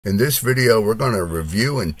In this video, we're going to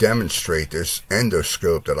review and demonstrate this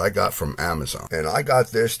endoscope that I got from Amazon. And I got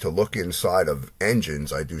this to look inside of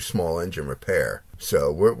engines. I do small engine repair.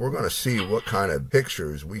 So we're going to see what kind of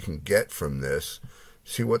pictures we can get from this,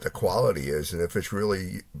 see what the quality is, and if it's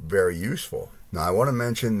really very useful. Now, I want to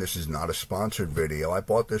mention this is not a sponsored video. I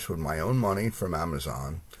bought this with my own money from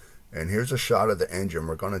Amazon. And here's a shot of the engine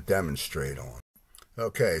we're going to demonstrate on.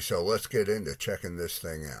 Okay, so let's get into checking this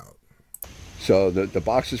thing out. So the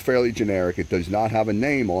box is fairly generic. It does not have a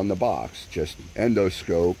name on the box, just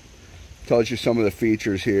endoscope. Tells you some of the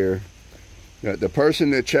features here. The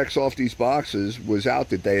person that checks off these boxes was out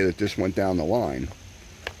the day that this went down the line.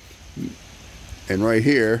 And right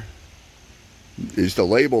here is the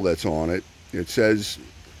label that's on it. It says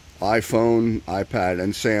iPhone, iPad,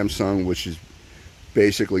 and Samsung, which is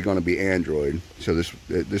basically going to be Android. So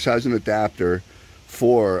this has an adapter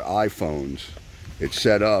for iPhones. It's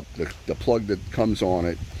set up, the plug that comes on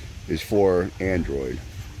it is for Android.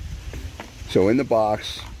 So in the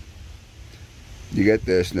box, you get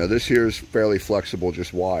this. Now this here is fairly flexible,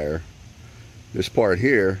 just wire. This part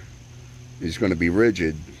here is going to be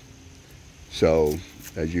rigid. So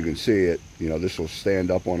as you can see it, this will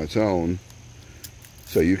stand up on its own.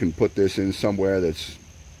 So you can put this in somewhere that's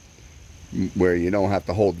where you don't have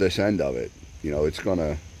to hold this end of it. It's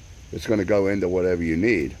gonna go into whatever you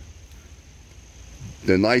need.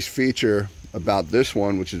 The nice feature about this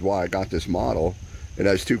one, which is why I got this model, it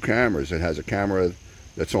has two cameras. It has a camera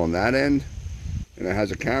that's on that end, and it has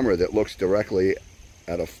a camera that looks directly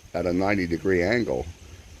at a 90-degree angle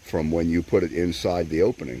from when you put it inside the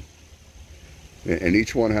opening. And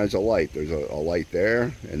each one has a light. There's a light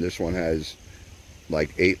there, and this one has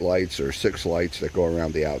like 8 lights or 6 lights that go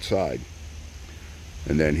around the outside.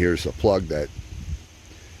 And then here's the plug that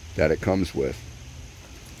it comes with.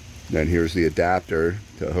 Then here's the adapter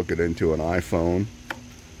to hook it into an iPhone.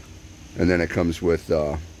 And then it comes with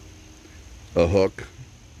a hook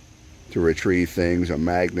to retrieve things, a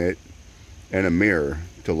magnet, and a mirror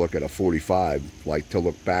to look at a 45, like to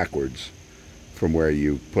look backwards from where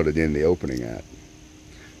you put it in the opening at.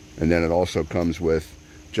 And then it also comes with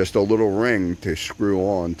just a little ring to screw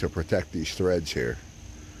on to protect these threads here.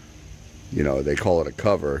 They call it a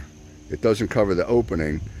cover. It doesn't cover the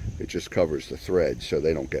opening. It just covers the threads so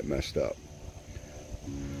they don't get messed up.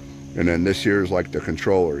 And then this here is like the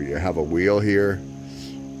controller. You have a wheel here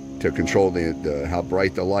to control how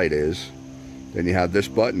bright the light is. Then you have this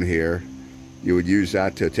button here. You would use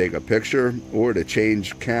that to take a picture or to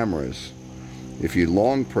change cameras. If you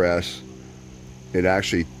long press, it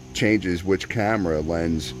actually changes which camera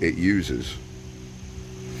lens it uses.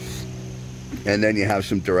 And then you have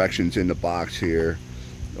some directions in the box here.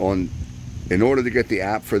 In order to get the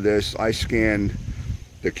app for this, I scanned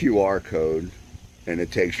the QR code, and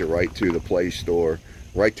it takes you right to the Play Store,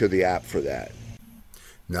 right to the app for that.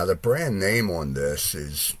 Now the brand name on this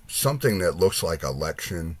is something that looks like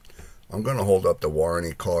Election. I'm going to hold up the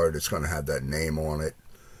warranty card. It's going to have that name on it.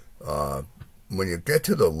 When you get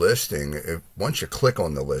to the listing, once you click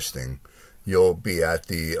on the listing, you'll be at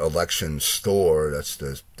the Election store. That's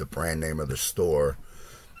the brand name of the store.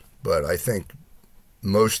 But I think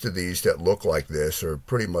most of these that look like this are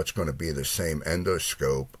pretty much going to be the same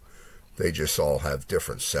endoscope. They just all have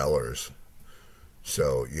different sellers.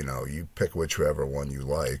 So, you pick whichever one you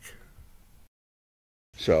like.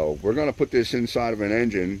 So, we're going to put this inside of an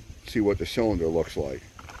engine, see what the cylinder looks like.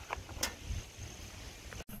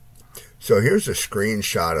 So, here's a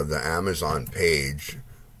screenshot of the Amazon page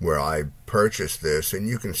where I purchased this. And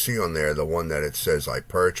you can see on there the one that it says I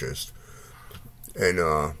purchased. And,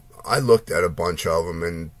 I looked at a bunch of them,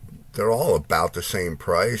 and they're all about the same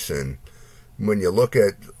price. And when you look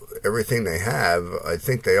at everything they have, I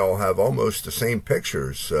think they all have almost the same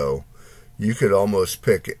pictures. So you could almost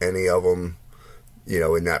pick any of them,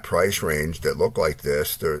 in that price range that look like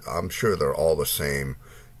this. I'm sure they're all the same.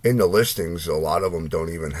 In the listings, a lot of them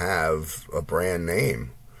don't even have a brand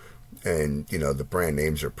name. And, the brand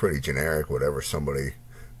names are pretty generic, whatever somebody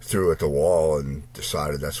threw at the wall and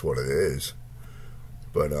decided that's what it is.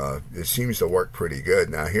 But it seems to work pretty good.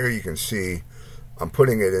 Now here you can see I'm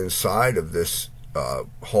putting it inside of this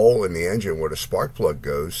hole in the engine where the spark plug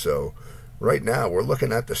goes. So right now we're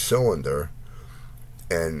looking at the cylinder,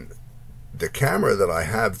 and the camera that I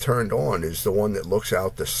have turned on is the one that looks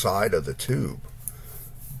out the side of the tube.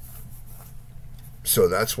 So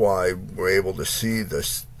that's why we're able to see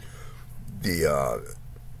this, the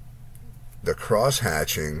cross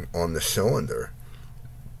hatching on the cylinder.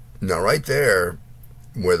 Now right there,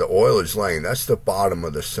 where the oil is laying, that's the bottom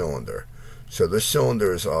of the cylinder. So this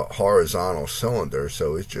cylinder is a horizontal cylinder,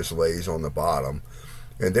 so it just lays on the bottom.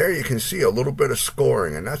 And there you can see a little bit of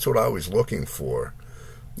scoring, and that's what I was looking for.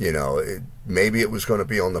 You know, maybe it was going to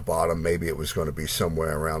be on the bottom, maybe it was going to be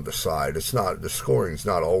somewhere around the side. It's not, the scoring's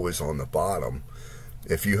not always on the bottom.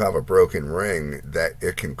 If you have a broken ring, that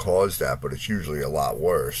it can cause that, but it's usually a lot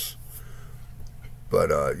worse.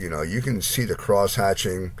 But, you know, you can see the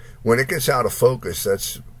cross-hatching. When it gets out of focus,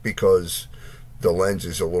 that's because the lens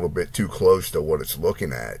is a little bit too close to what it's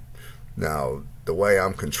looking at. Now, the way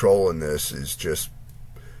I'm controlling this is just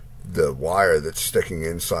the wire that's sticking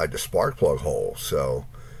inside the spark plug hole. So,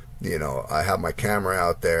 you know, I have my camera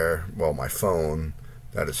out there, well, my phone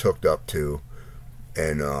that it's hooked up to,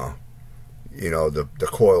 and, you know, the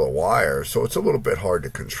coil of wire. So it's a little bit hard to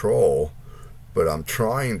control, but I'm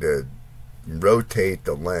trying to rotate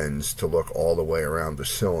the lens to look all the way around the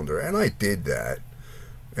cylinder, and I did that.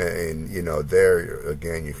 And you know, there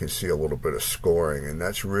again you can see a little bit of scoring, and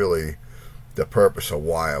that's really the purpose of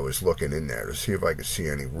why I was looking in there, to see if I could see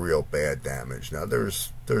any real bad damage. Now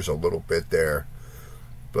there's a little bit there,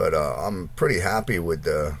 but I'm pretty happy with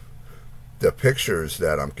the pictures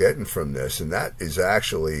that I'm getting from this, and that is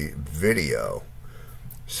actually video.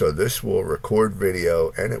 So this will record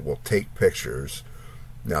video and it will take pictures.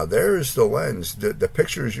 Now there's the lens. The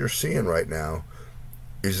pictures you're seeing right now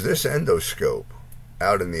is this endoscope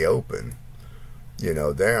out in the open. You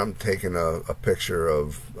know, there I'm taking a picture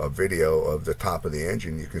of a video of the top of the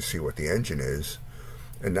engine. You can see what the engine is.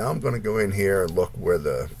 And now I'm going to go in here and look where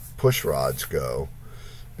the push rods go,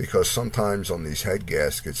 because sometimes on these head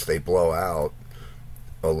gaskets they blow out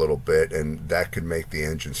a little bit, and that could make the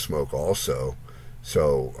engine smoke also.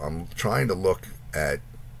 So I'm trying to look at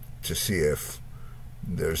to see if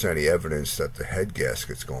there's any evidence that the head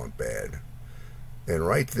gasket's gone bad. And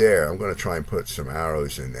right there, I'm going to try and put some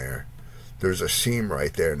arrows in there. There's a seam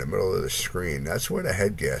right there in the middle of the screen. That's where the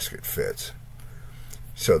head gasket fits.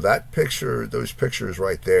 So that picture, those pictures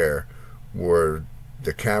right there, were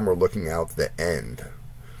the camera looking out the end.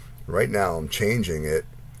 Right now I'm changing it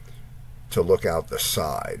to look out the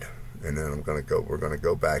side, and then we're going to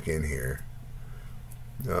go back in here.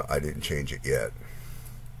 No, I didn't change it yet.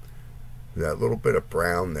 That little bit of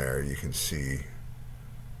brown there, you can see.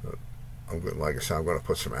 Like I said, I'm going to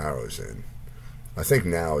put some arrows in. I think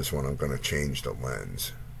now is when I'm going to change the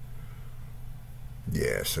lens.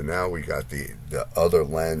 Yeah, so now we got the other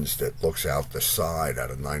lens that looks out the side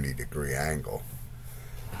at a 90-degree angle.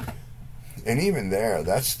 And even there,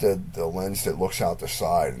 that's the lens that looks out the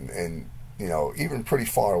side. And, you know, even pretty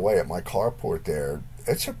far away at my carport there,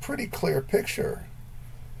 it's a pretty clear picture.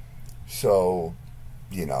 So,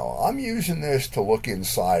 you know, I'm using this to look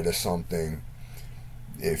inside of something.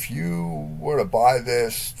 If you were to buy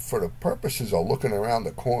this for the purposes of looking around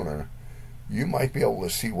the corner, you might be able to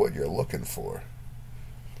see what you're looking for.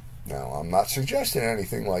 Now, I'm not suggesting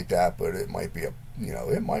anything like that, but it might be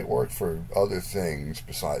it might work for other things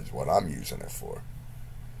besides what I'm using it for.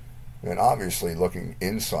 And obviously looking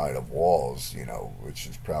inside of walls, you know, which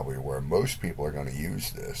is probably where most people are going to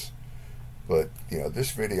use this. But, you know,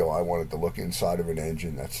 this video I wanted to look inside of an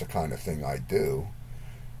engine. That's the kind of thing I do.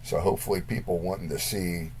 So hopefully people wanting to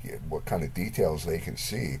see what kind of details they can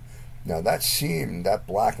see. Now that seam, that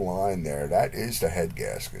black line there, that is the head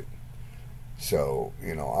gasket. So,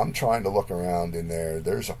 you know, I'm trying to look around in there.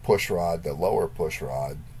 There's a push rod, the lower push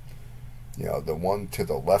rod. You know, the one to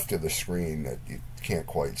the left of the screen that you can't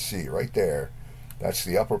quite see. Right there, that's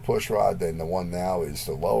the upper push rod. Then the one now is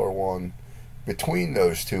the lower one. Between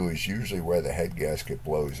those two is usually where the head gasket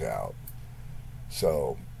blows out.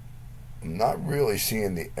 So I'm not really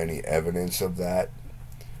seeing any evidence of that,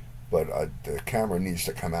 but the camera needs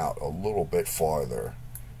to come out a little bit farther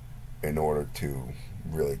in order to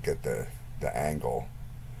really get the angle.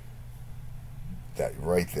 That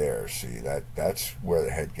right there, see, that's where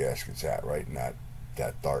the head gasket's at, right in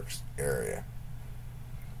that dark area.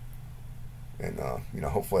 And you know,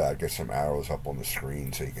 hopefully I get some arrows up on the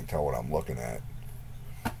screen so you can tell what I'm looking at.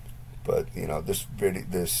 But you know,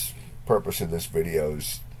 this purpose of this video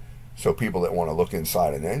is so people that want to look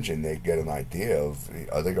inside an engine, they get an idea of,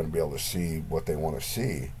 are they going to be able to see what they want to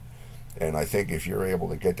see. And I think if you're able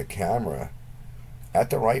to get the camera at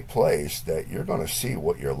the right place, that you're going to see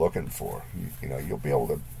what you're looking for. You know, you'll be able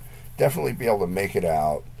to definitely be able to make it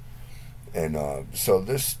out. And so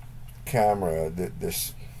this camera,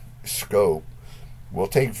 this scope, will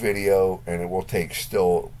take video and it will take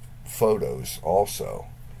still photos also.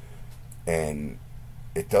 And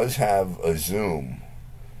it does have a zoom,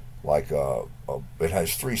 like it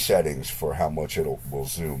has 3 settings for how much will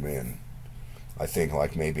zoom in. I think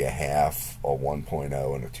like maybe a half, a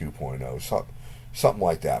 1.0, and a 2.0, something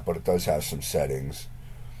like that. But it does have some settings,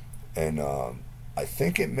 and I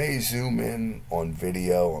think it may zoom in on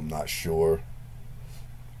video, I'm not sure.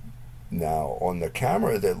 Now, on the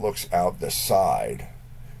camera that looks out the side,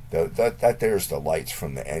 that there's the lights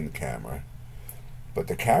from the end camera. But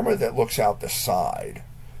the camera that looks out the side,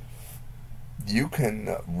 you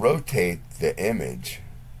can rotate the image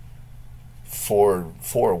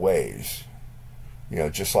four ways. You know,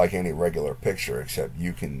 just like any regular picture, except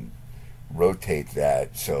you can rotate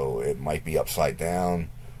that so it might be upside down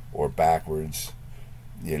or backwards.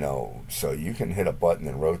 You know, so you can hit a button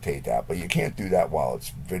and rotate that, but you can't do that while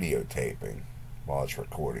it's videotaping, while it's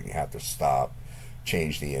recording. You have to stop,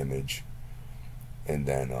 change the image, and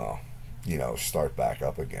then, you know, start back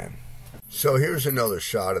up again. So here's another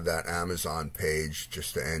shot of that Amazon page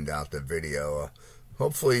just to end out the video.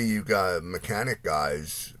 Hopefully you got mechanic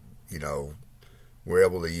guys, you know, were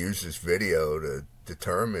able to use this video to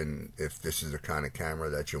determine if this is the kind of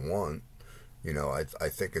camera that you want. You know, I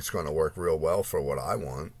think it's going to work real well for what I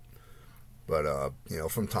want. But, you know,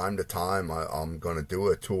 from time to time, I'm going to do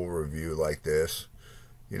a tool review like this.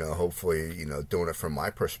 You know, hopefully, you know, doing it from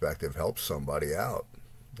my perspective helps somebody out.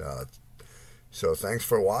 So thanks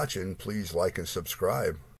for watching. Please like and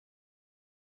subscribe.